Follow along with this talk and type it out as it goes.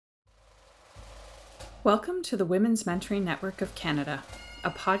Welcome to the Women's Mentoring Network of Canada, a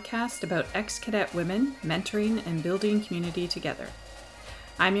podcast about ex-cadet women mentoring and building community together.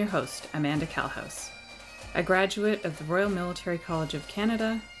 I'm your host, Amanda Calhouse, a graduate of the Royal Military College of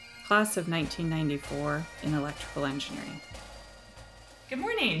Canada, class of 1994 in electrical engineering. Good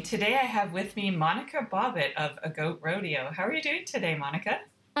morning. Today I have with me Monica Bobbitt of A Goat Rodeo. How are you doing today, Monica?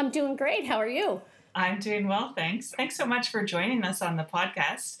 I'm doing great. How are you? I'm doing well, thanks. Thanks so much for joining us on the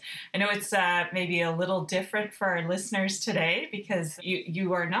podcast. I know it's maybe a little different for our listeners today because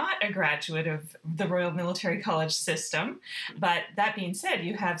you are not a graduate of the Royal Military College system, but that being said,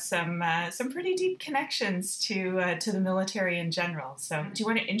 you have some pretty deep connections to the military in general. So do you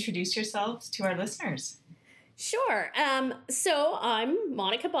want to introduce yourselves to our listeners? Sure. So I'm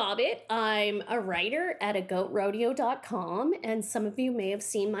Monica Bobbitt. I'm a writer at agoatrodeo.com, and some of you may have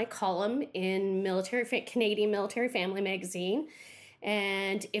seen my column in Canadian Military Family Magazine.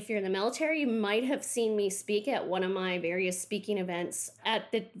 And if you're in the military, you might have seen me speak at one of my various speaking events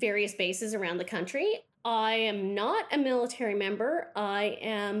at the various bases around the country. I am not a military member. I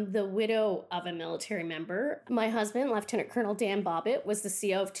am the widow of a military member. My husband, Lieutenant Colonel Dan Bobbitt, was the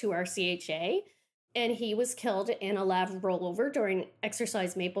CO of 2RCHA. And he was killed in a LAV rollover during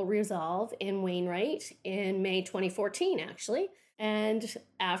Exercise Maple Resolve in Wainwright in May 2014, actually. And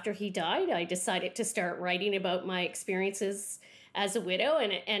after he died, I decided to start writing about my experiences as a widow.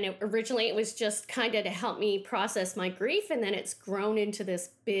 And originally it was just kind of to help me process my grief. And then it's grown into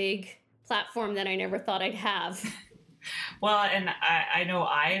this big platform that I never thought I'd have. Well, and I know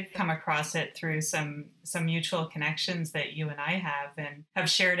I've come across it through some mutual connections that you and I have and have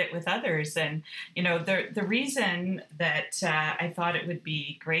shared it with others. And, you know, the reason that I thought it would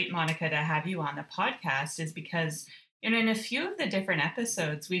be great, Monica, to have you on the podcast is because, you know, in a few of the different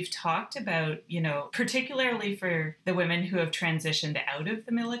episodes, we've talked about, you know, particularly for the women who have transitioned out of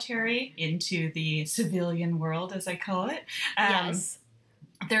the military into the civilian world, as I call it. Yes.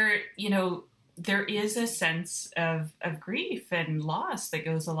 There is a sense of grief and loss that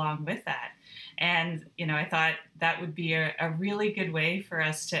goes along with that. And, you know, I thought that would be a really good way for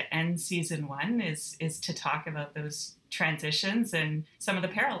us to end season one is to talk about those transitions and some of the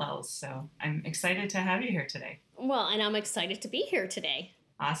parallels. So I'm excited to have you here today. Well, and I'm excited to be here today.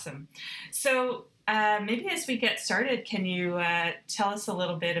 Awesome. So maybe as we get started, can you tell us a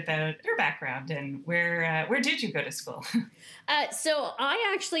little bit about your background and where did you go to school? So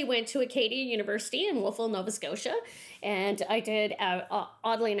I actually went to Acadia University in Wolfville, Nova Scotia, and I did,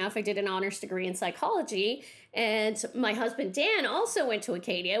 oddly enough, I did an honors degree in psychology, and my husband Dan also went to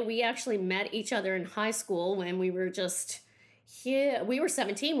Acadia. We actually met each other in high school when we were we were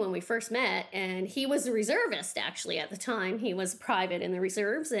 17 when we first met, and he was a reservist actually at the time. He was private in the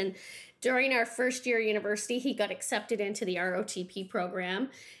reserves, and during our first year of university, he got accepted into the ROTP program,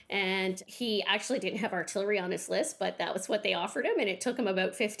 and he actually didn't have artillery on his list, but that was what they offered him, and it took him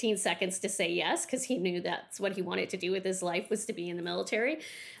about 15 seconds to say yes, because he knew that's what he wanted to do with his life, was to be in the military.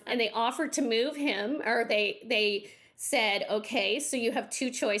 And they offered to move him, or they said, okay, so you have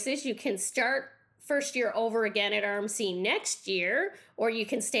two choices. You can start first year over again at RMC next year, or you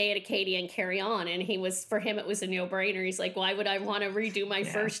can stay at Acadia and carry on. And for him, it was a no-brainer. He's like, why would I want to redo my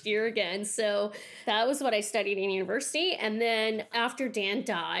first year again? So that was what I studied in university. And then after Dan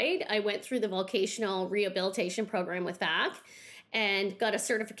died, I went through the vocational rehabilitation program with VAC and got a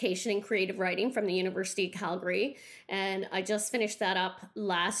certification in creative writing from the University of Calgary. And I just finished that up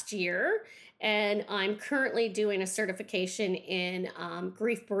last year. And I'm currently doing a certification in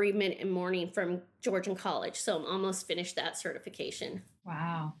grief, bereavement, and mourning from Georgian College. So I'm almost finished that certification.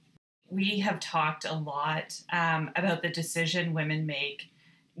 Wow. We have talked a lot about the decision women make,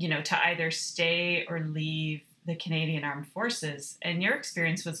 you know, to either stay or leave the Canadian Armed Forces. And your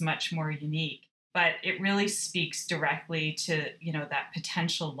experience was much more unique, but it really speaks directly to, you know, that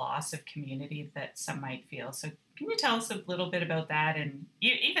potential loss of community that some might feel. So can you tell us a little bit about that and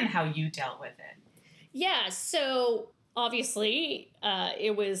even how you dealt with it? Yeah, so obviously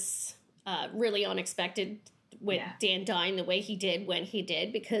it was really unexpected with Dan dying the way he did when he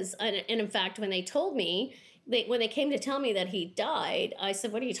did, because, and in fact, when they told me, when they came to tell me that he died, I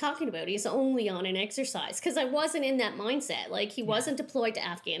said, what are you talking about? He's only on an exercise. Because I wasn't in that mindset. Like, he wasn't deployed to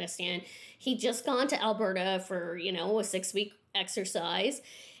Afghanistan. He'd just gone to Alberta for, you know, a 6-week exercise.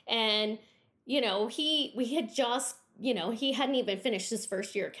 And you know, we had just, you know, he hadn't even finished his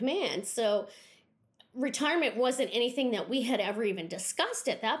first year of command. So retirement wasn't anything that we had ever even discussed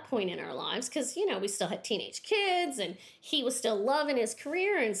at that point in our lives, because, you know, we still had teenage kids and he was still loving his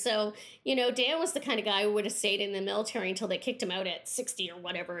career. And so, you know, Dan was the kind of guy who would have stayed in the military until they kicked him out at 60 or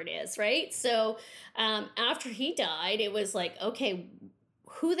whatever it is, right? So after he died, it was like, okay,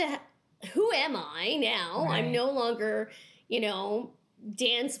 who am I now? Right. I'm no longer,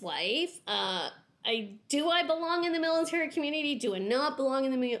 Dan's wife. Do I belong in the military community? Do I not belong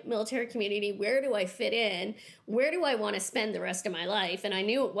in the military community? Where do I fit in? Where do I want to spend the rest of my life? And I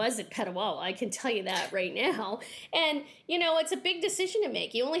knew it was at Petawawa. I can tell you that right now. And, it's a big decision to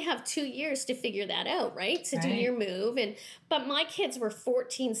make. You only have 2 years to figure that out, right? To do your move. But my kids were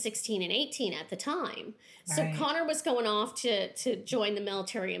 14, 16, and 18 at the time. So Connor was going off to join the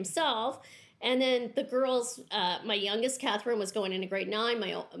military himself. And then the girls, my youngest, Catherine, was going into grade 9.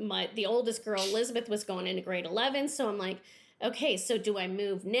 The oldest girl, Elizabeth, was going into grade 11. So I'm like, okay, so do I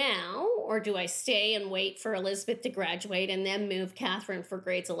move now, or do I stay and wait for Elizabeth to graduate and then move Catherine for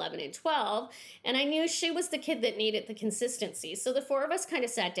grades 11 and 12? And I knew she was the kid that needed the consistency. So the four of us kind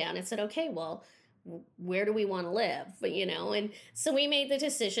of sat down and said, okay, well, where do we want to live? And so we made the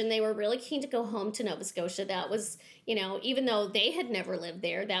decision. They were really keen to go home to Nova Scotia. That was, even though they had never lived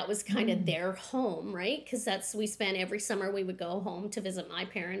there, that was kind of their home, right? Because we spent every summer, we would go home to visit my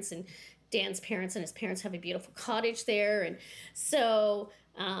parents, and Dan's parents and his parents have a beautiful cottage there. And so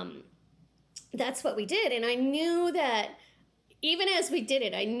that's what we did. And I knew that even as we did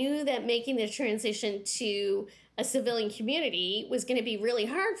it, I knew that making the transition to a civilian community was going to be really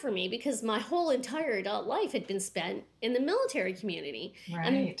hard for me, because my whole entire adult life had been spent in the military community. Right.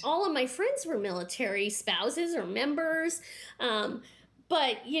 And all of my friends were military spouses or members.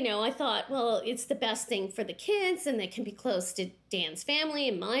 But, I thought, well, it's the best thing for the kids, and they can be close to Dan's family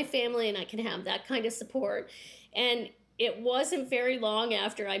and my family, and I can have that kind of support. And it wasn't very long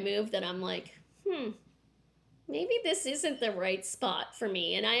after I moved that I'm like, maybe this isn't the right spot for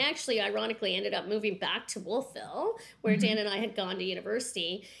me. And I actually, ironically, ended up moving back to Wolfville, where Dan and I had gone to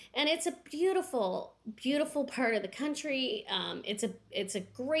university. And it's a beautiful, beautiful part of the country. It's a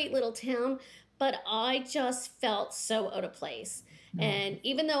great little town, but I just felt so out of place. And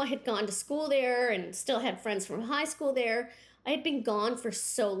even though I had gone to school there and still had friends from high school there, I had been gone for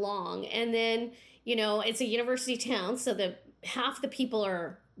so long. And then, it's a university town, so half the people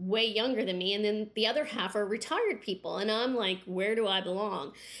are way younger than me, and then the other half are retired people, and I'm like, where do I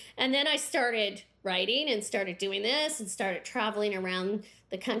belong? And then I started writing and started doing this and started traveling around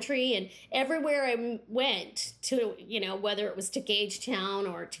the country, and everywhere I went to, whether it was to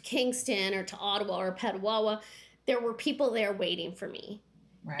Gagetown or to Kingston or to Ottawa or Petawawa, there were people there waiting for me.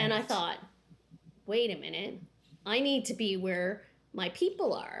 Right. And I thought, wait a minute, I need to be where my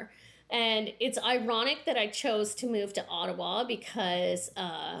people are. And it's ironic that I chose to move to Ottawa, because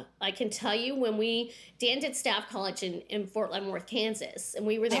I can tell you, Dan did staff college in Fort Leavenworth, Kansas, and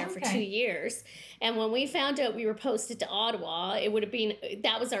we were there for 2 years. And when we found out we were posted to Ottawa,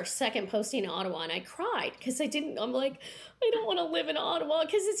 that was our second posting in Ottawa, and I cried because I'm like, I don't want to live in Ottawa,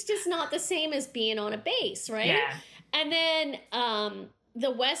 because it's just not the same as being on a base, right? Yeah. And then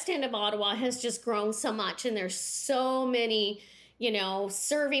the west end of Ottawa has just grown so much, and there's so many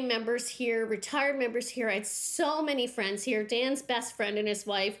serving members here, retired members here. I had so many friends here. Dan's best friend and his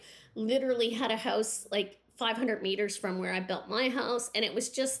wife literally had a house like 500 meters from where I built my house, and it was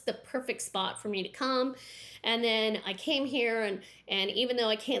just the perfect spot for me to come. And then I came here, and even though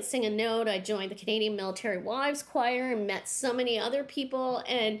I can't sing a note, I joined the Canadian Military Wives Choir and met so many other people.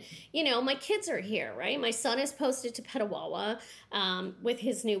 And, my kids are here, right? My son is posted to Petawawa with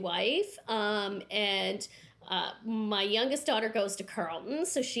his new wife, and my youngest daughter goes to Carleton,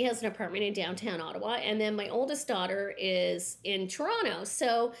 so she has an apartment in downtown Ottawa, and then my oldest daughter is in Toronto.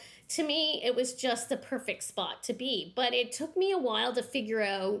 So to me, it was just the perfect spot to be. But it took me a while to figure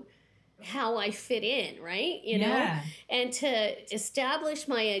out how I fit in, right? And to establish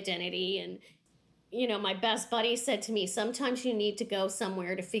my identity. And, my best buddy said to me, sometimes you need to go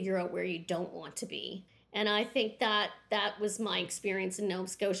somewhere to figure out where you don't want to be. And I think that was my experience in Nova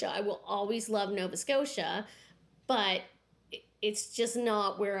Scotia. I will always love Nova Scotia, but it's just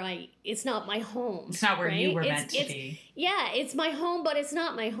not it's not my home. It's not where you were meant to be. Yeah, it's my home, but it's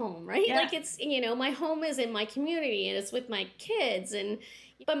not my home, right? Yeah. Like it's, my home is in my community, and it's with my kids.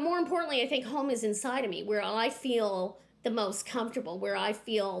 But more importantly, I think home is inside of me, where I feel the most comfortable, where I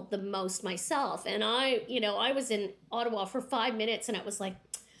feel the most myself. And I was in Ottawa for 5 minutes, and I was like,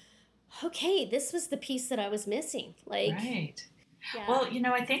 okay, this was the piece that I was missing. Like, right. Yeah. Well,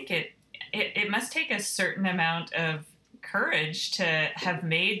 I think it must take a certain amount of courage to have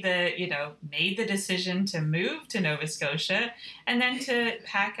made the decision to move to Nova Scotia, and then to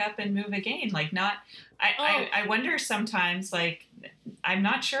pack up and move again. Like, I wonder sometimes, like, I'm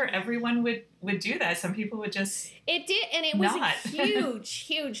not sure everyone would do that. Some people would just It did, and it was not. a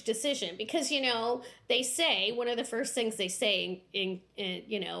huge decision because, they say, one of the first things they say in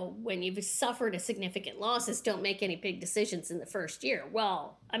when you've suffered a significant loss is don't make any big decisions in the first year.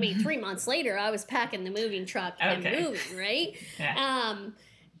 Well, I mean, 3 months later, I was packing the moving truck and moving, right? Yeah.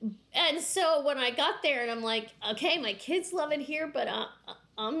 And so when I got there and I'm like, okay, my kids love it here, but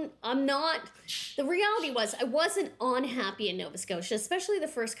I'm not. The reality was I wasn't unhappy in Nova Scotia, especially the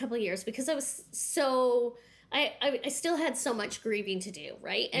first couple of years, because I was so I still had so much grieving to do,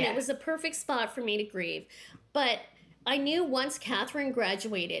 right? And it was a perfect spot for me to grieve. But I knew once Catherine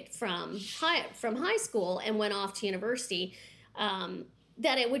graduated from high school and went off to university,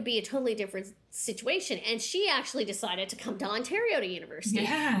 that it would be a totally different situation. And she actually decided to come to Ontario to university.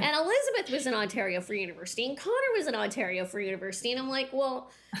 Yeah. And Elizabeth was in Ontario for university, and Connor was in Ontario for university. And I'm like, well,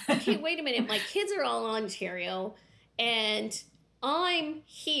 okay, wait a minute. My kids are all in Ontario, and I'm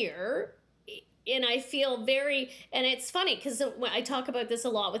here. And I feel and it's funny because I talk about this a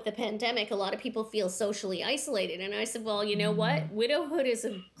lot with the pandemic. A lot of people feel socially isolated. And I said, well, you know what? Widowhood is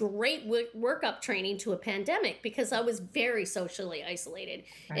a great workup training to a pandemic, because I was very socially isolated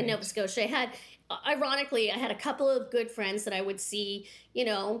in Nova Scotia. Ironically, I had a couple of good friends that I would see,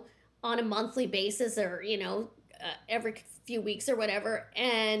 on a monthly basis or, every few weeks or whatever.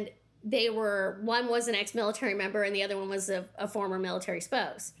 And one was an ex-military member and the other one was a former military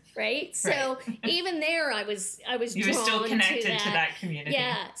spouse. Right. So even there, I was you were still connected to that community.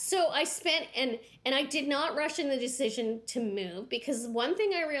 Yeah. So I spent and I did not rush in the decision to move, because one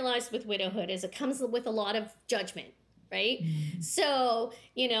thing I realized with widowhood is it comes with a lot of judgment. Right. Mm. So,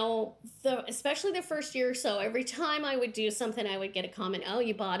 especially the first year or so, every time I would do something, I would get a comment, oh,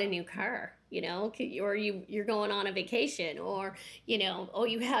 you bought a new car, or you're going on a vacation, or, oh,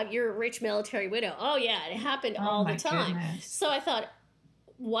 you're a rich military widow. Oh, yeah, it happened all the time. Goodness. So I thought,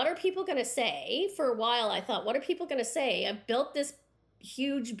 what are people going to say? For a while, I thought, what are people going to say? I built this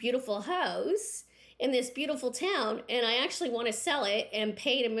huge, beautiful house in this beautiful town, and I actually want to sell it and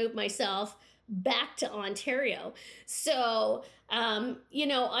pay to move myself back to Ontario. So, I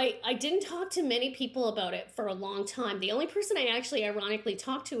didn't talk to many people about it for a long time. The only person I actually ironically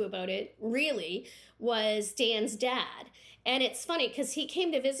talked to about it really was Dan's dad. And it's funny because he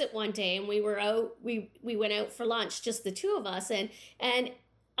came to visit one day and we were out, we went out for lunch, just the two of us. And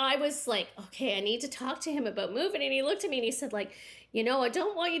I was like, okay, I need to talk to him about moving. And he looked at me and he said, like, I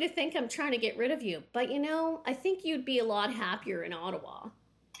don't want you to think I'm trying to get rid of you, but I think you'd be a lot happier in Ottawa.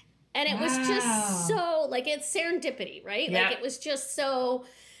 And it was just so, like, it's serendipity, right? Yep. Like, it was just so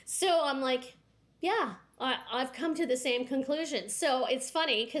I'm like, yeah, I've come to the same conclusion. So it's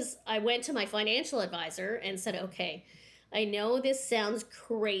funny because I went to my financial advisor and said, okay, I know this sounds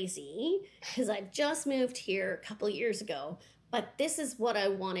crazy because I've just moved here a couple of years ago, but this is what I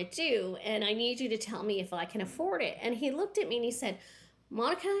want to do, and I need you to tell me if I can afford it. And he looked at me and he said,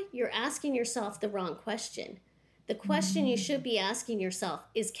 Monica, you're asking yourself the wrong question. The question you should be asking yourself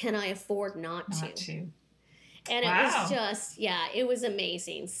is, can I afford not to? And it was just, it was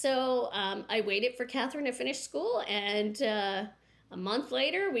amazing. So I waited for Catherine to finish school, and a month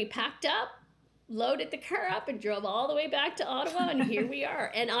later we packed up, loaded the car up, and drove all the way back to Ottawa, and here we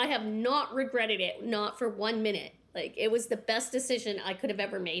are. And I have not regretted it, not for 1 minute. Like, it was the best decision I could have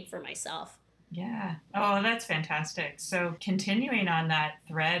ever made for myself. Yeah. Oh, that's fantastic. So continuing on that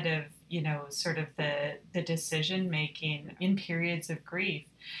thread of, sort of the decision making in periods of grief,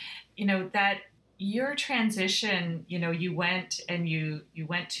 that your transition, you went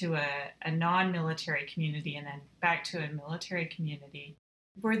to a non-military community and then back to a military community.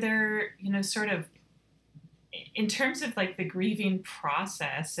 Were there, sort of, in terms of like the grieving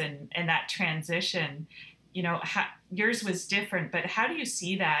process and that transition, yours was different, but how do you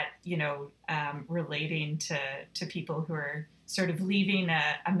see that, relating to people who are sort of leaving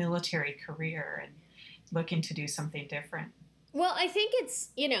a military career and looking to do something different? Well, I think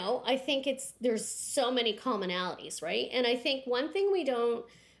there's so many commonalities, right? And I think one thing we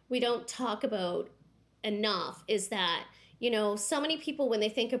don't talk about enough is that, so many people, when they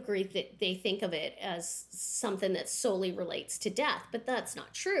think of grief, they think of it as something that solely relates to death, but that's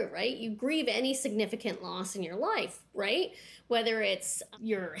not true, right? You grieve any significant loss in your life, right? Whether it's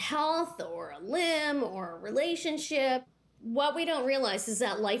your health or a limb or a relationship. What we don't realize is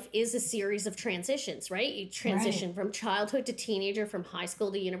that life is a series of transitions, right? You transition from childhood to teenager, from high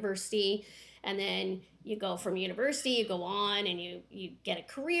school to university, and then you go from university, you go on and you get a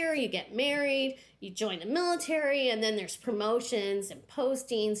career, you get married, you join the military, and then there's promotions and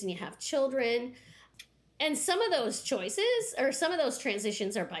postings and you have children. And some of those choices or some of those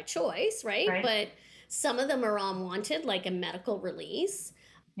transitions are by choice, right? But Some of them are unwanted, like a medical release.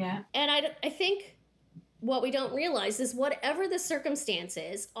 Yeah. And I think what we don't realize is whatever the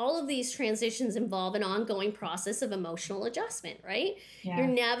circumstances, all of these transitions involve an ongoing process of emotional adjustment, right? Yeah. You're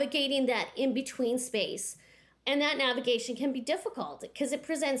navigating that in-between space. And that navigation can be difficult because it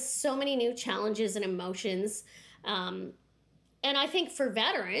presents so many new challenges and emotions. And I think for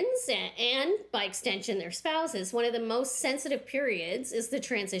veterans and by extension their spouses, one of the most sensitive periods is the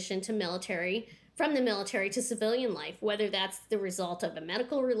transition to military, from the military to civilian life, whether that's the result of a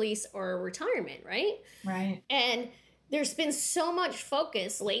medical release or a retirement, right? Right. And there's been so much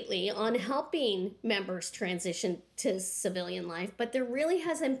focus lately on helping members transition to civilian life, but there really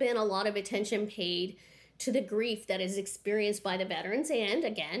hasn't been a lot of attention paid to the grief that is experienced by the veterans and,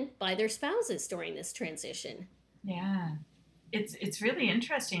 again, by their spouses during this transition. Yeah. It's really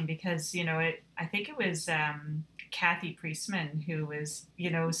interesting because, I think it was Kathy Priestman who was,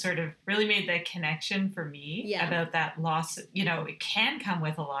 sort of really made the connection for me about that loss. It can come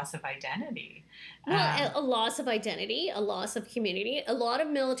with a loss of identity. Well, a loss of identity, a loss of community. A lot of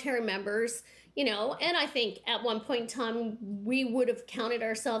military members, and I think at one point in time, we would have counted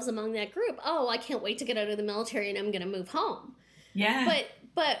ourselves among that group. Oh, I can't wait to get out of the military and I'm going to move home. Yeah.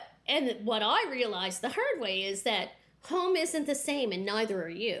 And what I realized the hard way is that home isn't the same and neither are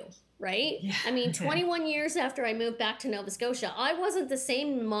you, right? Yeah. I mean, 21 years after I moved back to Nova Scotia, I wasn't the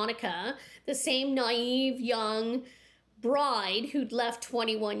same Monica, the same naive young bride who'd left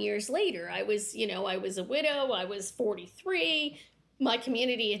 21 years later. I was a widow, I was 43. My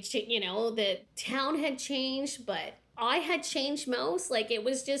community had the town had changed, but I had changed most. Like it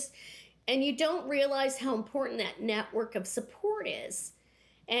was just, and you don't realize how important that network of support is.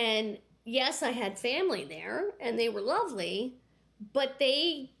 And yes, I had family there and they were lovely, but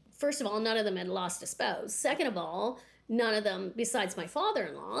first of all, none of them had lost a spouse. Second of all, none of them, besides my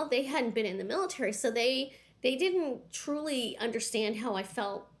father-in-law, they hadn't been in the military. So they didn't truly understand how I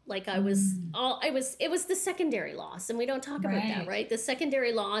felt like I was, it was the secondary loss. And we don't talk about that, right? The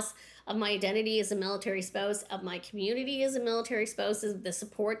secondary loss of my identity as a military spouse, of my community as a military spouse, is the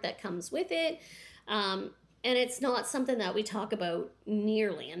support that comes with it. And it's not something that we talk about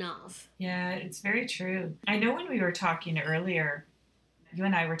nearly enough. Yeah, it's very true. I know when we were talking earlier, you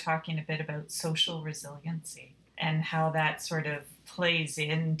and I were talking a bit about social resiliency and how that sort of plays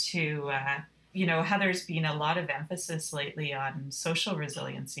into, how there's been a lot of emphasis lately on social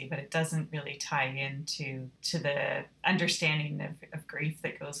resiliency, but it doesn't really tie into the understanding of grief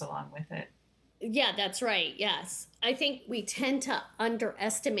that goes along with it. Yeah, that's right. Yes. I think we tend to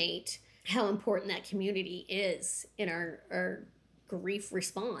underestimate how important that community is in our grief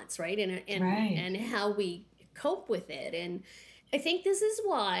response, right? And how we cope with it. And I think this is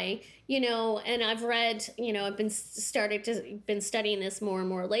why, and I've read, I've been studying this more and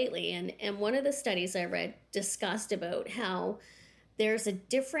more lately. And one of the studies I read discussed about how there's a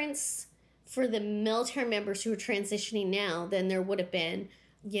difference for the military members who are transitioning now than there would have been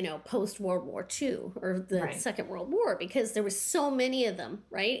post World War II or the Second World War, because there was so many of them,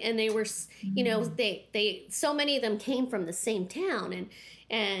 right? And they were, they so many of them came from the same town,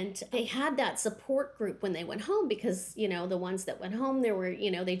 and they had that support group when they went home, because the ones that went home, there were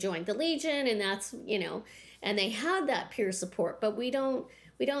they joined the Legion, and that's and they had that peer support, but we don't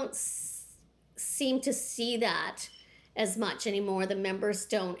seem to see that as much anymore. The members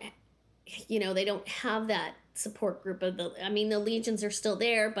don't, they don't have that support group of the Legions are still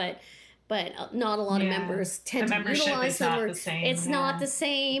there, but not a lot of members tend to utilize them. It's not the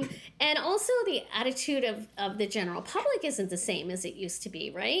same. And also the attitude of the general public isn't the same as it used to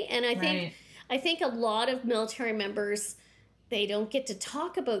be, right? And I think a lot of military members, they don't get to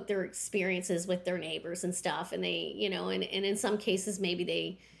talk about their experiences with their neighbors and stuff, and they and in some cases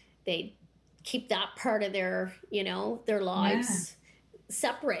maybe they keep that part of their their lives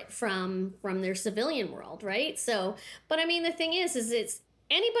separate from their civilian world, right? So, but the thing is it's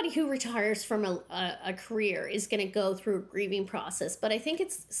anybody who retires from a career is going to go through a grieving process, but I think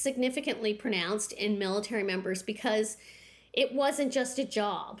it's significantly pronounced in military members because it wasn't just a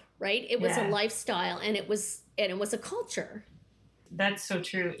job, right? It was a lifestyle, and it was a culture. That's so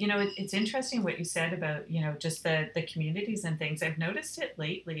true. It's interesting what you said about, just the communities and things. I've noticed it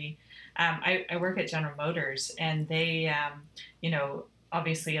lately. I work at General Motors, and they,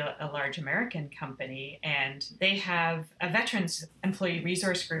 obviously a large American company, and they have a veterans employee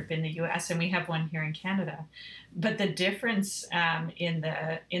resource group in the US, and we have one here in Canada. But the difference in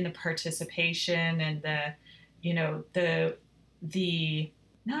the participation and the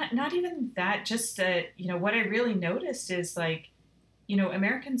not even that, just that, what I really noticed is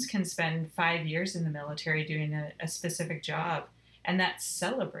Americans can spend 5 years in the military doing a specific job, and that's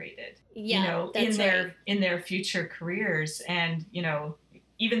celebrated, Yeah, in that's right. their future careers. And,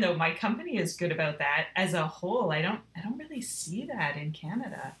 even though my company is good about that, as a whole, I don't really see that in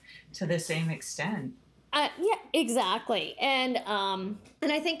Canada to the same extent. Yeah, exactly. And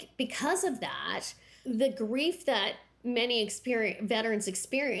I think because of that, the grief that many veterans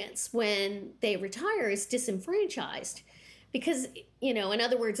experience when they retire is disenfranchised, because in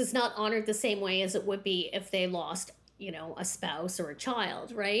other words, it's not honored the same way as it would be if they lost a spouse or a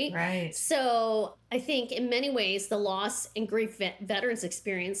child, right? Right. So I think in many ways the loss and grief veterans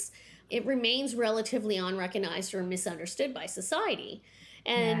experience, it remains relatively unrecognized or misunderstood by society.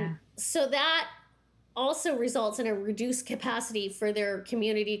 Yeah. And so that also results in a reduced capacity for their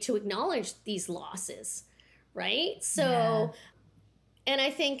community to acknowledge these losses, right? Yeah. So, and I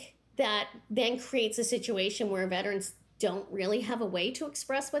think that then creates a situation where veterans don't really have a way to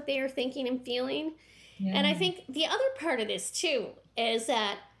express what they are thinking and feeling. And I Yeah. think the other part of this too is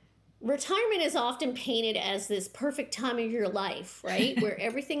that retirement is often painted as this perfect time of your life, right? Where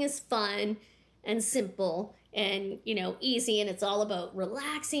everything is fun and simple and, easy, and it's all about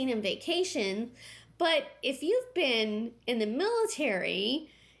relaxing and vacation. But if you've been in the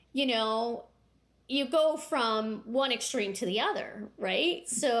military, you know, you go from one extreme to the other, right?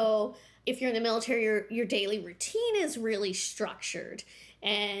 So if you're in the military, your daily routine is really structured,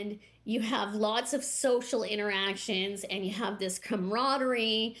 and you have lots of social interactions, and you have this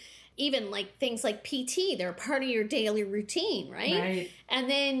camaraderie. Even like things like PT, they're part of your daily routine, right? Right. And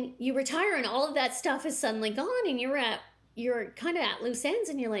then you retire and all of that stuff is suddenly gone, and you're kind of at loose ends,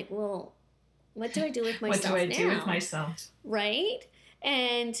 and you're like, well, what do I do with What do myself I now? do with myself? Right?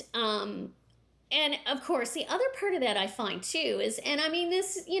 And of course, the other part of that I find too is, and I mean,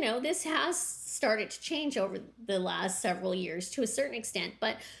 this has started to change over the last several years to a certain extent,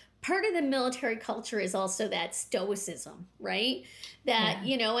 but part of the military culture is also that stoicism, right? That,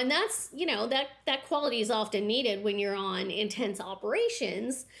 Yeah. and that's, that quality is often needed when you're on intense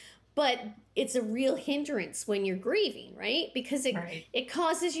operations, but it's a real hindrance when you're grieving, right? Because Right. it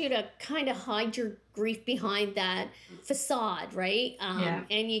causes you to kind of hide your grief behind that facade, right? Yeah.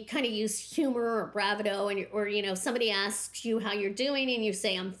 And you kind of use humor or bravado, or somebody asks you how you're doing, and you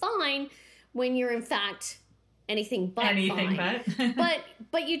say I'm fine, when you're in fact anything but Anything fine. but.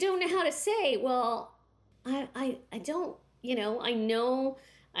 But you don't know how to say, well, I don't, I know,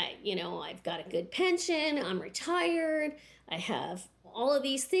 I've got a good pension, I'm retired, I have all of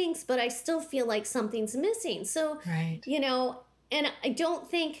these things, but I still feel like something's missing. So, Right. and I don't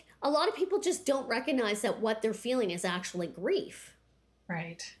think a lot of people just don't recognize that what they're feeling is actually grief.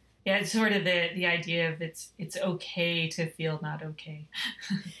 Right. Yeah, it's sort of the idea of it's okay to feel not okay.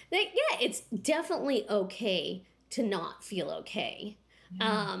 Yeah, it's definitely okay to not feel okay.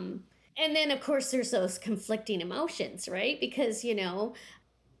 Yeah. And then of course there's those conflicting emotions, right? Because one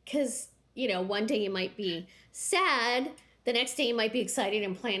day you might be sad, the next day you might be excited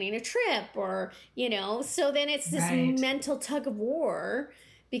and planning a trip, or so then it's this Right. mental tug of war,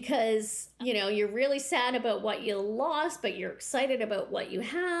 because you're really sad about what you lost, but you're excited about what you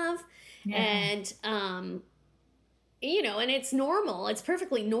have. Yeah. And it's normal, it's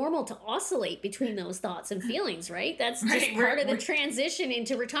perfectly normal to oscillate between those thoughts and feelings, right? That's just Right. part of the transition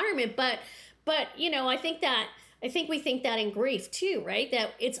into retirement. But I think we think that in grief too, right?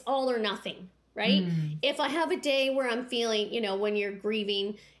 That it's all or nothing, right? If I have a day where I'm feeling, when you're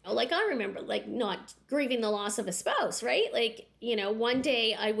grieving, like I remember, like not grieving the loss of a spouse, right? Like, one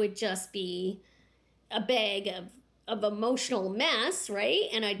day I would just be a bag of emotional mess, right?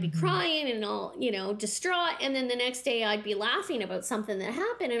 And I'd be crying and all, distraught. And then the next day I'd be laughing about something that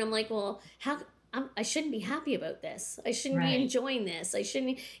happened. And I'm like, well, I shouldn't be happy about this. I shouldn't Right. be enjoying this.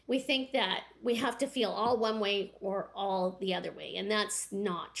 We think that we have to feel all one way or all the other way. And that's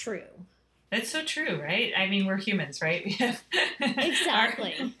not true. That's so true, right? I mean, we're humans, right? We have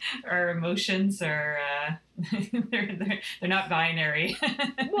Exactly. our emotions are they're not binary.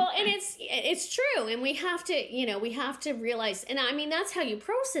 Well, and it's true, and we have to realize, and I mean that's how you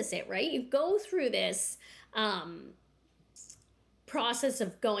process it, right? You go through this process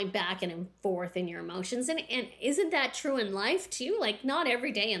of going back and forth in your emotions, and isn't that true in life too? Like not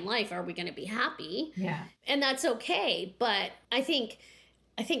every day in life are we going to be happy, Yeah. and that's okay. But I think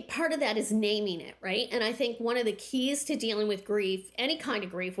part of that is naming it, right? And I think one of the keys to dealing with grief, any kind of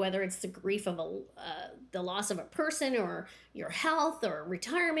grief, whether it's the grief of the loss of a person or your health or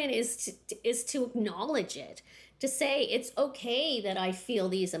retirement, is to acknowledge it, to say it's okay that I feel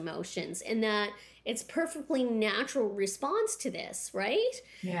these emotions, and that it's perfectly natural response to this, right?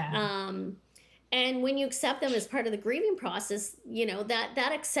 Yeah. And when you accept them as part of the grieving process,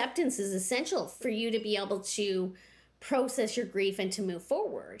 that acceptance is essential for you to be able to process your grief and to move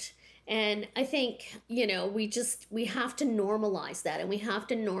forward. And I think, we have to normalize that, and we have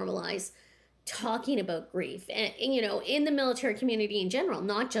to normalize talking about grief and in the military community in general,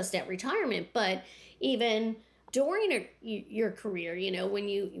 not just at retirement, but even during your career, when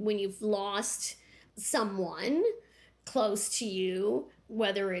you've lost someone close to you,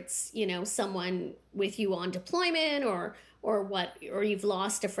 whether it's, someone with you on deployment or you've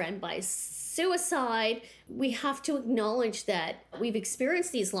lost a friend by suicide, we have to acknowledge that we've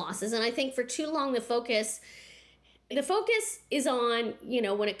experienced these losses. And I think for too long, the focus is on,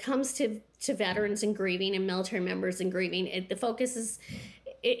 when it comes to veterans and grieving and military members and grieving, the focus is,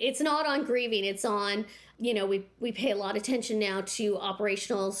 it's not on grieving. It's on, we pay a lot of attention now to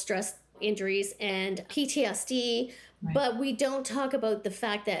operational stress injuries and PTSD, right. But we don't talk about the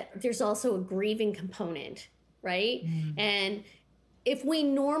fact that there's also a grieving component, right? And if we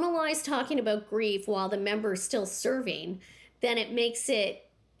normalize talking about grief while the member is still serving, then it makes it,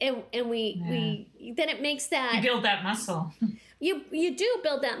 then it makes that... You build that muscle. You do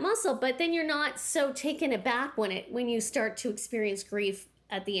build that muscle, but then you're not so taken aback when you start to experience grief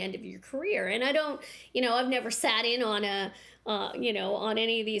at the end of your career. And I don't, I've never sat in on on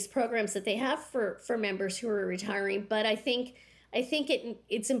any of these programs that they have for members who are retiring, but I think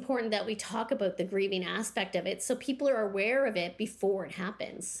it's important that we talk about the grieving aspect of it so people are aware of it before it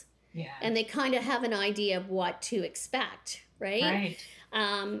happens. Yeah. And they kind of have an idea of what to expect, right? Right.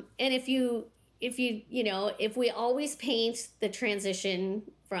 And if we always paint the transition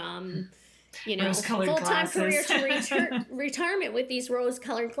from, full-time career to retirement with these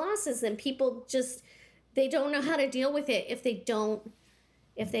rose-colored glasses, then people they don't know how to deal with it if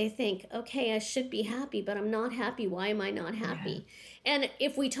they think, okay, I should be happy, but I'm not happy. Why am I not happy? Yeah. And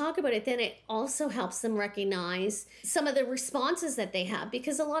if we talk about it, then it also helps them recognize some of the responses that they have,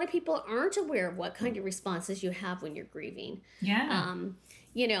 because a lot of people aren't aware of what kind of responses you have when you're grieving. Yeah.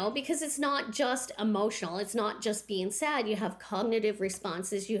 Because it's not just emotional. It's not just being sad. You have cognitive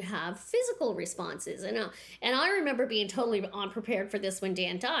responses. You have physical responses. And I remember being totally unprepared for this when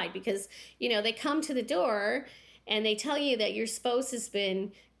Dan died, because, they come to the door and they tell you that your spouse has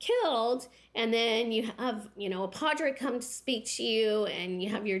been killed, and then you have, a padre come to speak to you, and you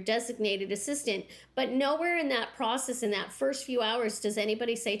have your designated assistant. But nowhere in that process, in that first few hours, does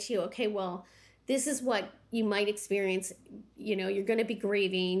anybody say to you, okay, well, this is what you might experience, you're going to be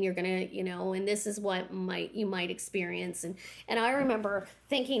grieving, you're going to, and this is what you might experience. And I remember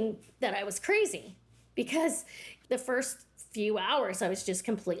thinking that I was crazy, because the first few hours I was just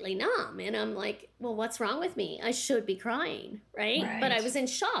completely numb, and I'm like, well, what's wrong with me? I should be crying, right? But I was in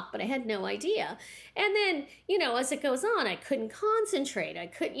shock, but I had no idea. And then, as it goes on, I couldn't concentrate. I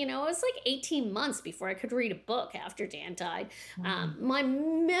couldn't, it was like 18 months before I could read a book after Dan died. My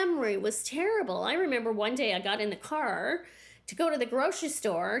memory was terrible. I remember one day I got in the car to go to the grocery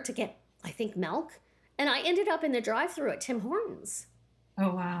store to get, I think, milk, and I ended up in the drive-thru at Tim Hortons.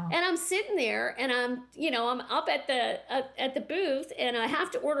 Oh, wow. And I'm sitting there, and I'm up at the booth, and I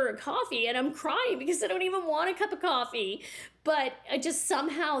have to order a coffee, and I'm crying because I don't even want a cup of coffee. But I just,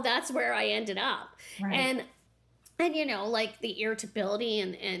 somehow that's where I ended up. Right. And like the irritability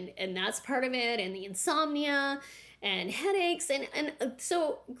and that's part of it, and the insomnia and headaches. And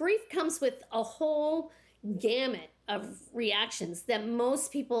so grief comes with a whole gamut of reactions that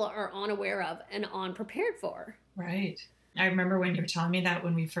most people are unaware of and unprepared for. Right. I remember when you were telling me that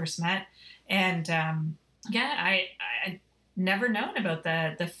when we first met, and I never known about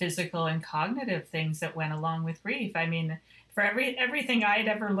the physical and cognitive things that went along with grief. I mean, for everything I'd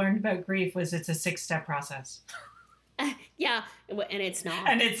ever learned about grief was it's a 6-step process. Yeah, and it's not.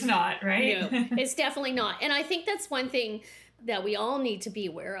 And it's not, right? No, it's definitely not. And I think that's one thing that we all need to be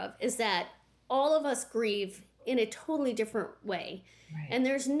aware of, is that all of us grieve in a totally different way. Right. And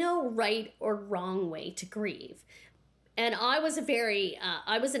there's no right or wrong way to grieve. And I was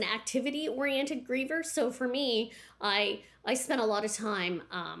I was an activity-oriented griever. So for me, I spent a lot of time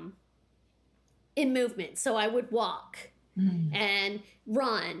in movement. So I would walk and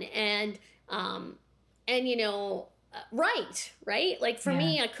run and write, right? Like for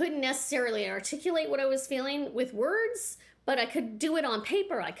me, I couldn't necessarily articulate what I was feeling with words, but I could do it on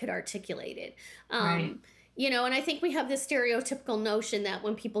paper. I could articulate it. Right. And I think we have this stereotypical notion that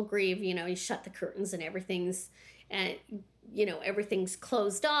when people grieve, you shut the curtains and everything's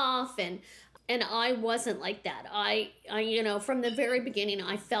closed off, and I wasn't like that. I from the very beginning,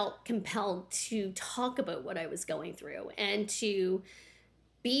 I felt compelled to talk about what I was going through and to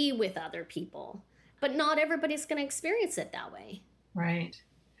be with other people, but not everybody's going to experience it that way. Right.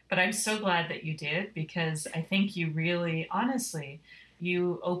 But I'm so glad that you did, because I think you really, honestly,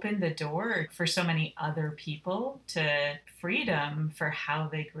 you opened the door for so many other people to freedom for how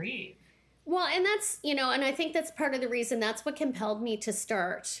they grieve. Well, and that's, and I think that's part of the reason, that's what compelled me to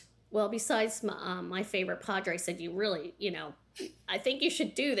start. Well, besides my favorite padre said, you really, I think you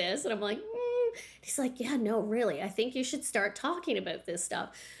should do this. And I'm like, He's like, yeah, no, really, I think you should start talking about this stuff.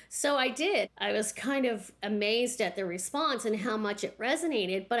 So I did. I was kind of amazed at the response and how much it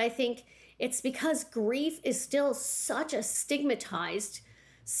resonated. But I think it's because grief is still such a stigmatized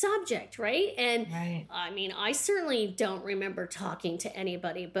subject, right? And Right. I mean, I certainly don't remember talking to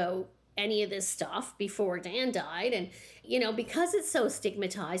anybody about any of this stuff before Dan died. And, because it's so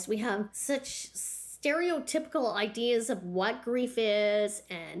stigmatized, we have such stereotypical ideas of what grief is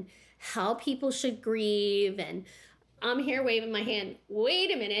and how people should grieve. And I'm here waving my hand.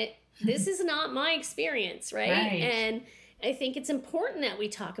 Wait a minute. This is not my experience, right? Right. And I think it's important that we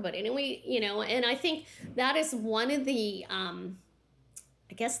talk about it. And and I think that is one of the,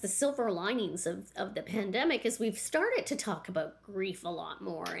 I guess, the silver linings of the pandemic is we've started to talk about grief a lot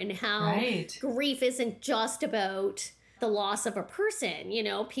more, and how Right. grief isn't just about the loss of a person.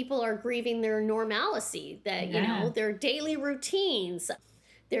 People are grieving their normalcy, that, Yeah. their daily routines.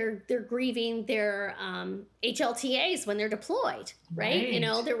 They're grieving their HLTAs when they're deployed, right?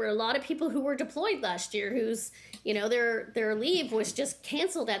 Right. There were a lot of people who were deployed last year whose, their leave was just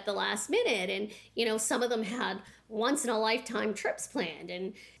canceled at the last minute. And, some of them had once in a lifetime trips planned.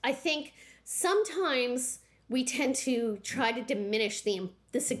 And I think sometimes we tend to try to diminish the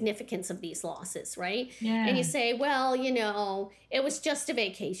significance of these losses, right? Yeah. And you say, well, it was just a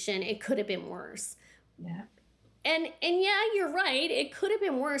vacation. It could have been worse. Yeah. And yeah, you're right. It could have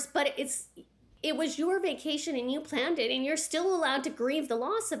been worse, but it was your vacation and you planned it, and you're still allowed to grieve the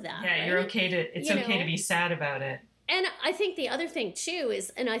loss of that. Yeah, right? you're okay to, it's okay to be sad about it. And I think the other thing too is,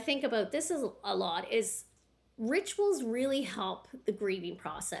 and I think about this a lot, is rituals really help the grieving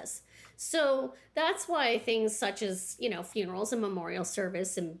process. So that's why things such as, funerals and memorial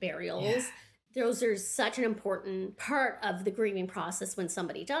service and burials, Yeah. those are such an important part of the grieving process when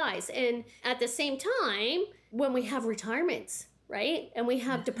somebody dies. And at the same time, when we have retirements, right? And we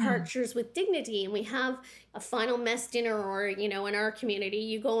have departures with dignity, and we have a final mess dinner, or, in our community,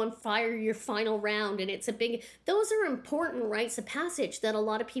 you go and fire your final round, and it's those are important rites of passage that a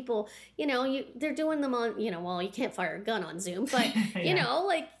lot of people, they're doing them on, well, you can't fire a gun on Zoom, but,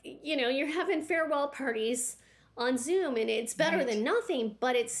 Yeah. you're having farewell parties on Zoom, and it's better Right. than nothing,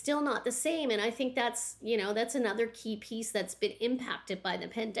 but it's still not the same. And I think that's, that's another key piece that's been impacted by the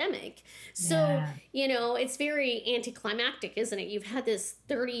pandemic. So, Yeah. it's very anticlimactic, isn't it? You've had this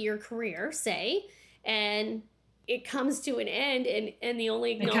 30-year career, say, and it comes to an end, and the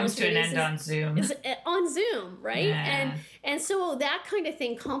only It comes to an end on Zoom. is on Zoom, right? Yeah. And so that kind of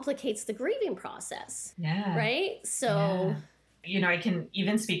thing complicates the grieving process, Yeah. right? So. Yeah. I can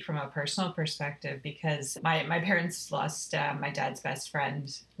even speak from a personal perspective, because my parents lost my dad's best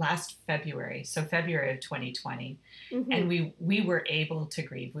friend last February, so February of 2020. Mhm. And we were able to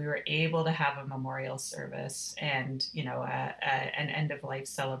grieve. We were able to have a memorial service and, an end of life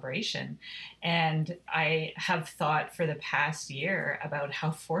celebration. And I have thought for the past year about how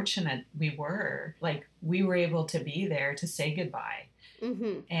fortunate we were. Like, we were able to be there to say goodbye.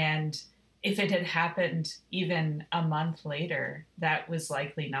 Mhm. And if it had happened even a month later, that was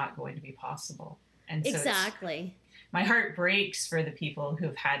likely not going to be possible. And so Exactly. my heart breaks for the people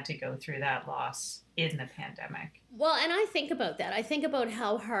who've had to go through that loss in the pandemic. Well, and I think about that. I think about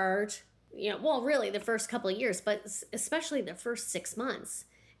how hard, really the first couple of years, but especially the first 6 months.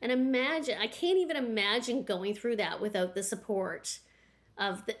 And I can't even imagine going through that without the support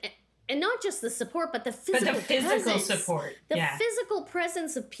of and not just the support, but the physical presence. Support. The Yeah. physical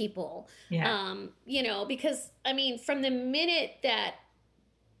presence of people. Yeah. Because, I mean, from the minute that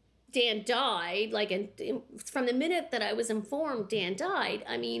Dan died, from the minute that I was informed Dan died,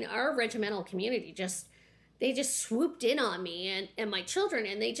 I mean, our regimental community they just swooped in on me and my children,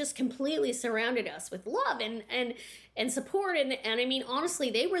 and they just completely surrounded us with love and support. And I mean, honestly,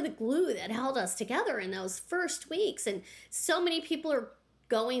 they were the glue that held us together in those first weeks. And so many people are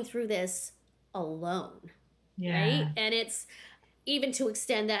going through this alone, Yeah. right? And it's even to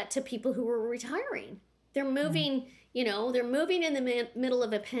extend that to people who are retiring. They're moving, they're moving in the middle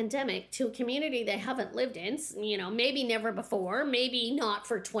of a pandemic to a community they haven't lived in, maybe never before, maybe not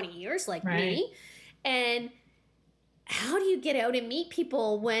for 20 years like Right. me. And how do you get out and meet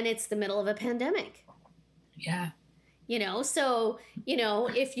people when it's the middle of a pandemic? Yeah. So,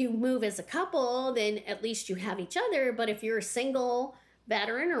 if you move as a couple, then at least you have each other. But if you're single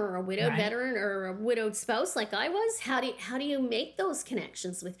veteran or a widowed Right. veteran or a widowed spouse like I was, how do you make those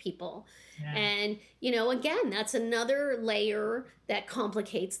connections with people? Yeah. And, again, that's another layer that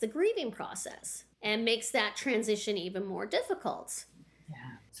complicates the grieving process and makes that transition even more difficult. Yeah.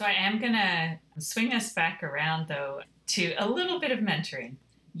 So I am going to swing us back around, though, to a little bit of mentoring.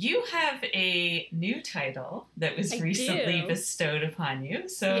 You have a new title that was recently bestowed upon you.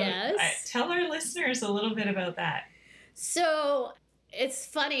 So yes. Tell our listeners a little bit about that. So it's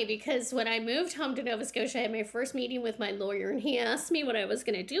funny because when I moved home to Nova Scotia, I had my first meeting with my lawyer, and he asked me what I was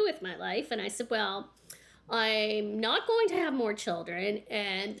going to do with my life. And I said, well, I'm not going to have more children,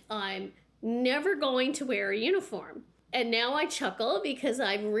 and I'm never going to wear a uniform. And now I chuckle because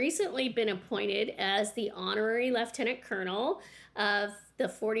I've recently been appointed as the honorary lieutenant colonel of the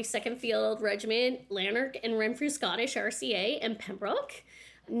 42nd Field Regiment, Lanark and Renfrew Scottish RCA in Pembroke.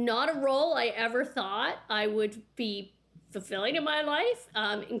 Not a role I ever thought I would be fulfilling in my life.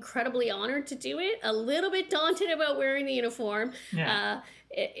 I'm incredibly honored to do it. A little bit daunted about wearing the uniform. Yeah.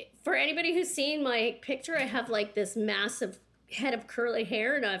 For anybody who's seen my picture, I have like this massive head of curly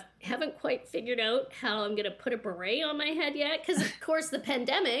hair, and I haven't quite figured out how I'm going to put a beret on my head yet, because of course the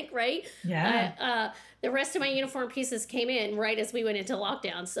pandemic, right? Yeah. The rest of my uniform pieces came in right as we went into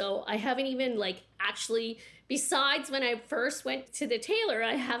lockdown, so I haven't even actually, besides when I first went to the tailor,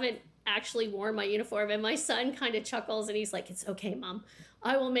 I haven't actually worn my uniform. And my son kind of chuckles and he's like, it's okay, Mom,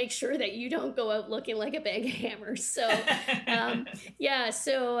 I will make sure that you don't go out looking like a bag of hammers. So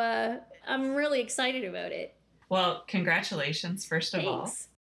I'm really excited about it. Well, congratulations, first of all.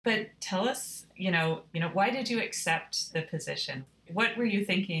 But tell us, why did you accept the position? What were you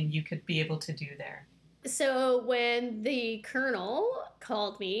thinking you could be able to do there? So when the colonel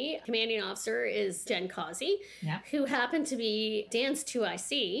called me, commanding officer is Jen Causey, who happened to be Dan's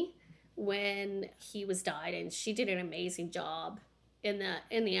 2IC when he was died, and she did an amazing job in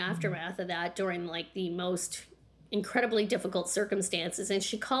the aftermath of that during the most incredibly difficult circumstances. And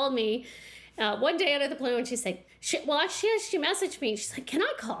she called me one day out of the blue, and she said, she messaged me. She's like, can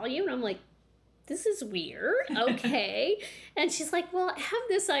I call you? And I'm like, this is weird. Okay. And she's like, well, I have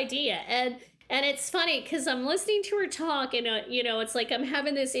this idea. And it's funny because I'm listening to her talk, and, it's like I'm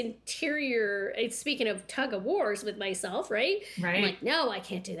having this interior, speaking of tug of wars with myself, right? Right. I'm like, no, I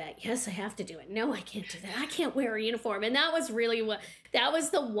can't do that. Yes, I have to do it. No, I can't do that. I can't wear a uniform. And that was really that was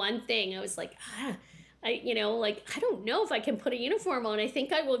the one thing I was like, I don't know if I can put a uniform on. I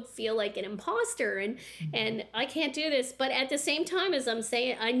think I would feel like an imposter, and I can't do this. But at the same time, as I'm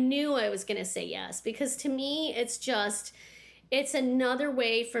saying, I knew I was going to say yes, because to me, it's another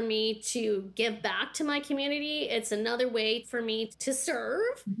way for me to give back to my community. It's another way for me to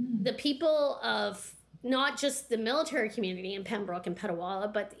serve the people of not just the military community in Pembroke and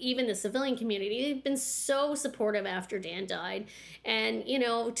Petawawa, but even the civilian community. They've been so supportive after Dan died. And,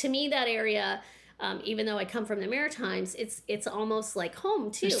 to me, that area, even though I come from the Maritimes, it's almost like home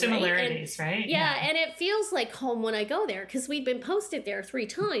too. There's similarities, right? Yeah, and it feels like home when I go there, because we've been posted there 3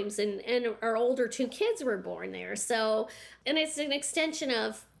 times, and our older 2 kids were born there. So, and it's an extension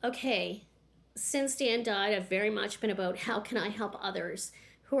of, okay, since Dan died, I've very much been about how can I help others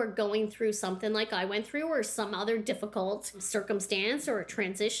who are going through something like I went through, or some other difficult circumstance or a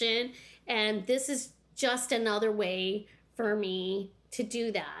transition. And this is just another way for me to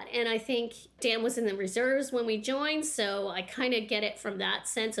do that. And I think Dan was in the reserves when we joined, so I kind of get it from that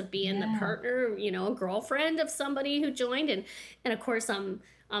sense of being the partner, a girlfriend of somebody who joined. And of course, I'm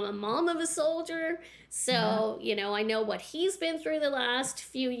a mom of a soldier, so I know what he's been through the last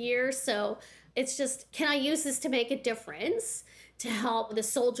few years. So it's just, can I use this to make a difference, to help the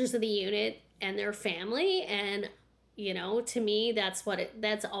soldiers of the unit and their family? And to me,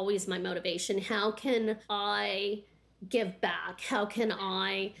 that's always my motivation. How can I give back? How can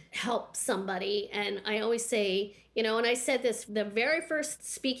I help somebody? And I always say, and I said this, the very first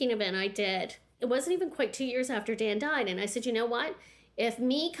speaking event I did, it wasn't even quite 2 years after Dan died. And I said, you know what? If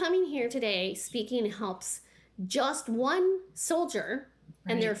me coming here today speaking helps just one soldier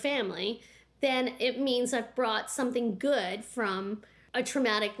and their family, then it means I've brought something good from a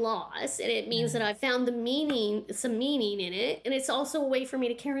traumatic loss. And it means that I've found some meaning in it. And it's also a way for me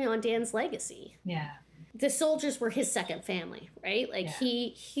to carry on Dan's legacy. Yeah. The soldiers were his second family, right?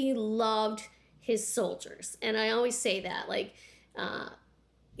 He loved his soldiers. And I always say that,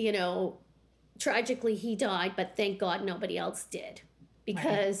 tragically he died, but thank God nobody else did.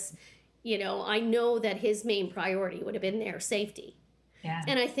 Because, I know that his main priority would have been their safety. Yeah.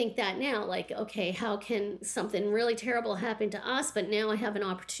 And I think that now, okay, how can something really terrible happen to us, but now I have an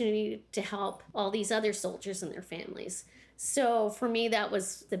opportunity to help all these other soldiers and their families. So for me, that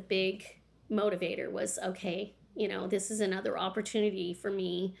was the big motivator, was, okay, this is another opportunity for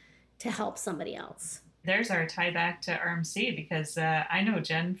me to help somebody else. There's our tie back to RMC, because I know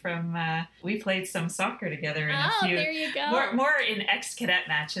Jen from, we played some soccer together in a few, there you go. more in ex-cadet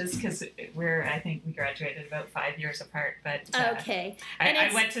matches, because I think we graduated about 5 years apart, but okay. I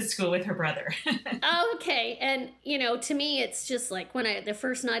went to school with her brother. Okay. And, to me, it's just like the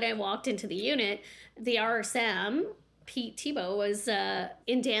first night I walked into the unit, the RSM, Pete Tebow, was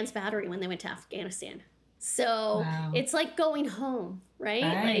in Dan's battery when they went to Afghanistan. So It's like going home, right?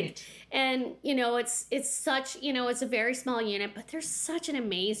 Like, and it's such, it's a very small unit, but there's such an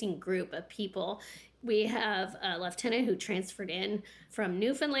amazing group of people. We have a lieutenant who transferred in from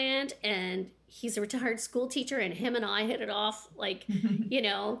Newfoundland, and he's a retired school teacher, and him and I hit it off like,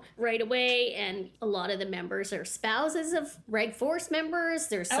 right away. And a lot of the members are spouses of Reg Force members.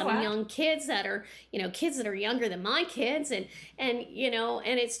 There's some young kids that are, kids that are younger than my kids. And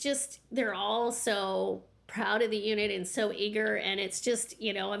it's just, they're all so proud of the unit and so eager. And it's just,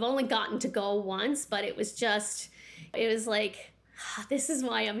 I've only gotten to go once, but it was like, this is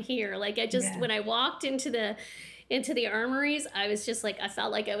why I'm here. Like, when I walked into the armories, I was just like, I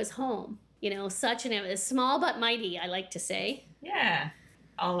felt like I was home. Such a small but mighty, I like to say. Yeah.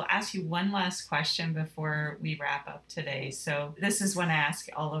 I'll ask you one last question before we wrap up today. So this is one I ask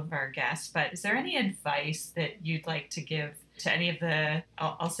all of our guests, but is there any advice that you'd like to give to any of the,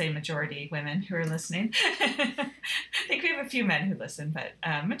 I'll say majority women who are listening? I think we have a few men who listen, but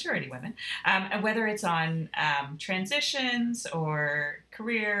majority women, whether it's on transitions or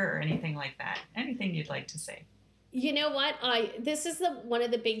career or anything like that, anything you'd like to say? You know what? This is one of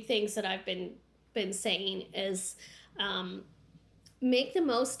the big things that I've been saying is make the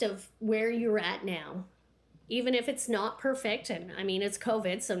most of where you're at now, even if it's not perfect. And I mean, it's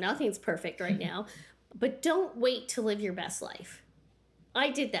COVID, so nothing's perfect right now. But don't wait to live your best life. I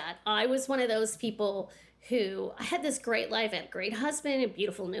did that. I was one of those people who I had this great life. I had a great husband, a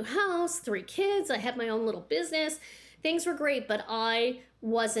beautiful new house, 3 kids. I had my own little business. Things were great, but I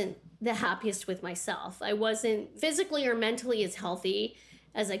wasn't the happiest with myself. I wasn't physically or mentally as healthy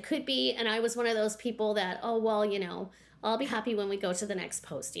as I could be. And I was one of those people that, I'll be happy when we go to the next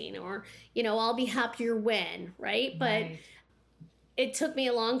posting, or, I'll be happier when, right? But it took me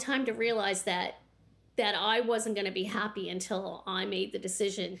a long time to realize that I wasn't going to be happy until I made the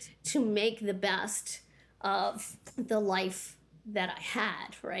decision to make the best of the life that I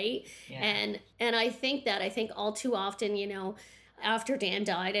had, right? Yeah. And I think all too often, after Dan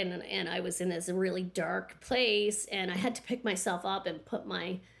died and I was in this really dark place, and I had to pick myself up and put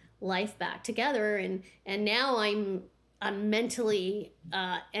my life back together, and now I'm mentally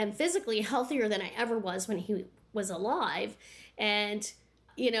and physically healthier than I ever was when he was alive. And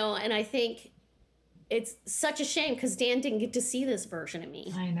and I think it's such a shame because Dan didn't get to see this version of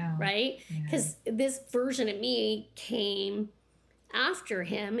me. I know. Right? Because this version of me came after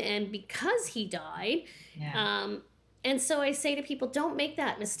him, and because he died. Yeah. And so I say to people, don't make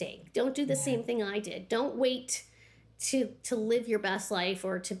that mistake. Don't do the same thing I did. Don't wait to live your best life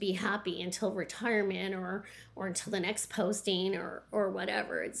or to be happy until retirement or until the next posting or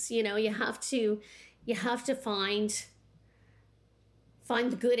whatever. It's, you have to find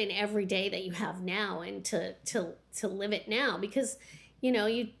the good in every day that you have now, and to live it now, because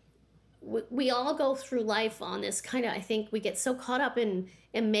we all go through life on this kind of, I think we get so caught up in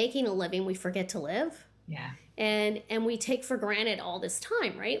making a living, we forget to live. Yeah. And we take for granted all this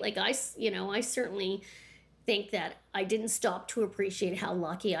time, right? Like I certainly think that I didn't stop to appreciate how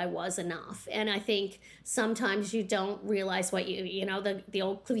lucky I was enough. And I think sometimes you don't realize what the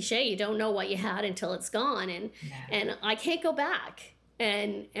old cliche, you don't know what you had until it's gone. And I can't go back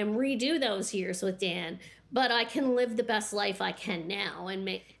and redo those years with Dan, but I can live the best life I can now and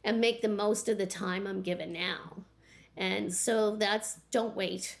make the most of the time I'm given now. And so don't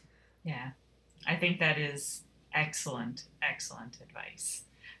wait. Yeah. I think that is excellent advice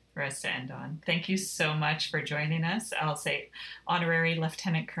for us to end on. Thank you so much for joining us. I'll say Honorary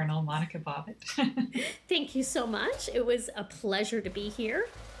Lieutenant Colonel Monica Bobbitt. Thank you so much. It was a pleasure to be here.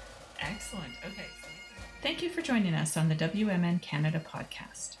 Excellent. Okay. Thank you for joining us on the WMN Canada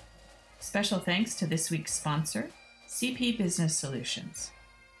podcast. Special thanks to this week's sponsor, CP Business Solutions.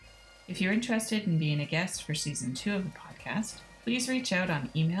 If you're interested in being a guest for season 2 of the podcast, please reach out on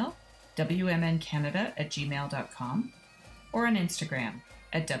email, wmncanada@gmail.com, or on Instagram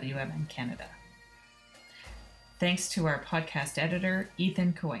 @WMNCanada. Thanks to our podcast editor,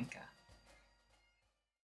 Ethan Kowenka.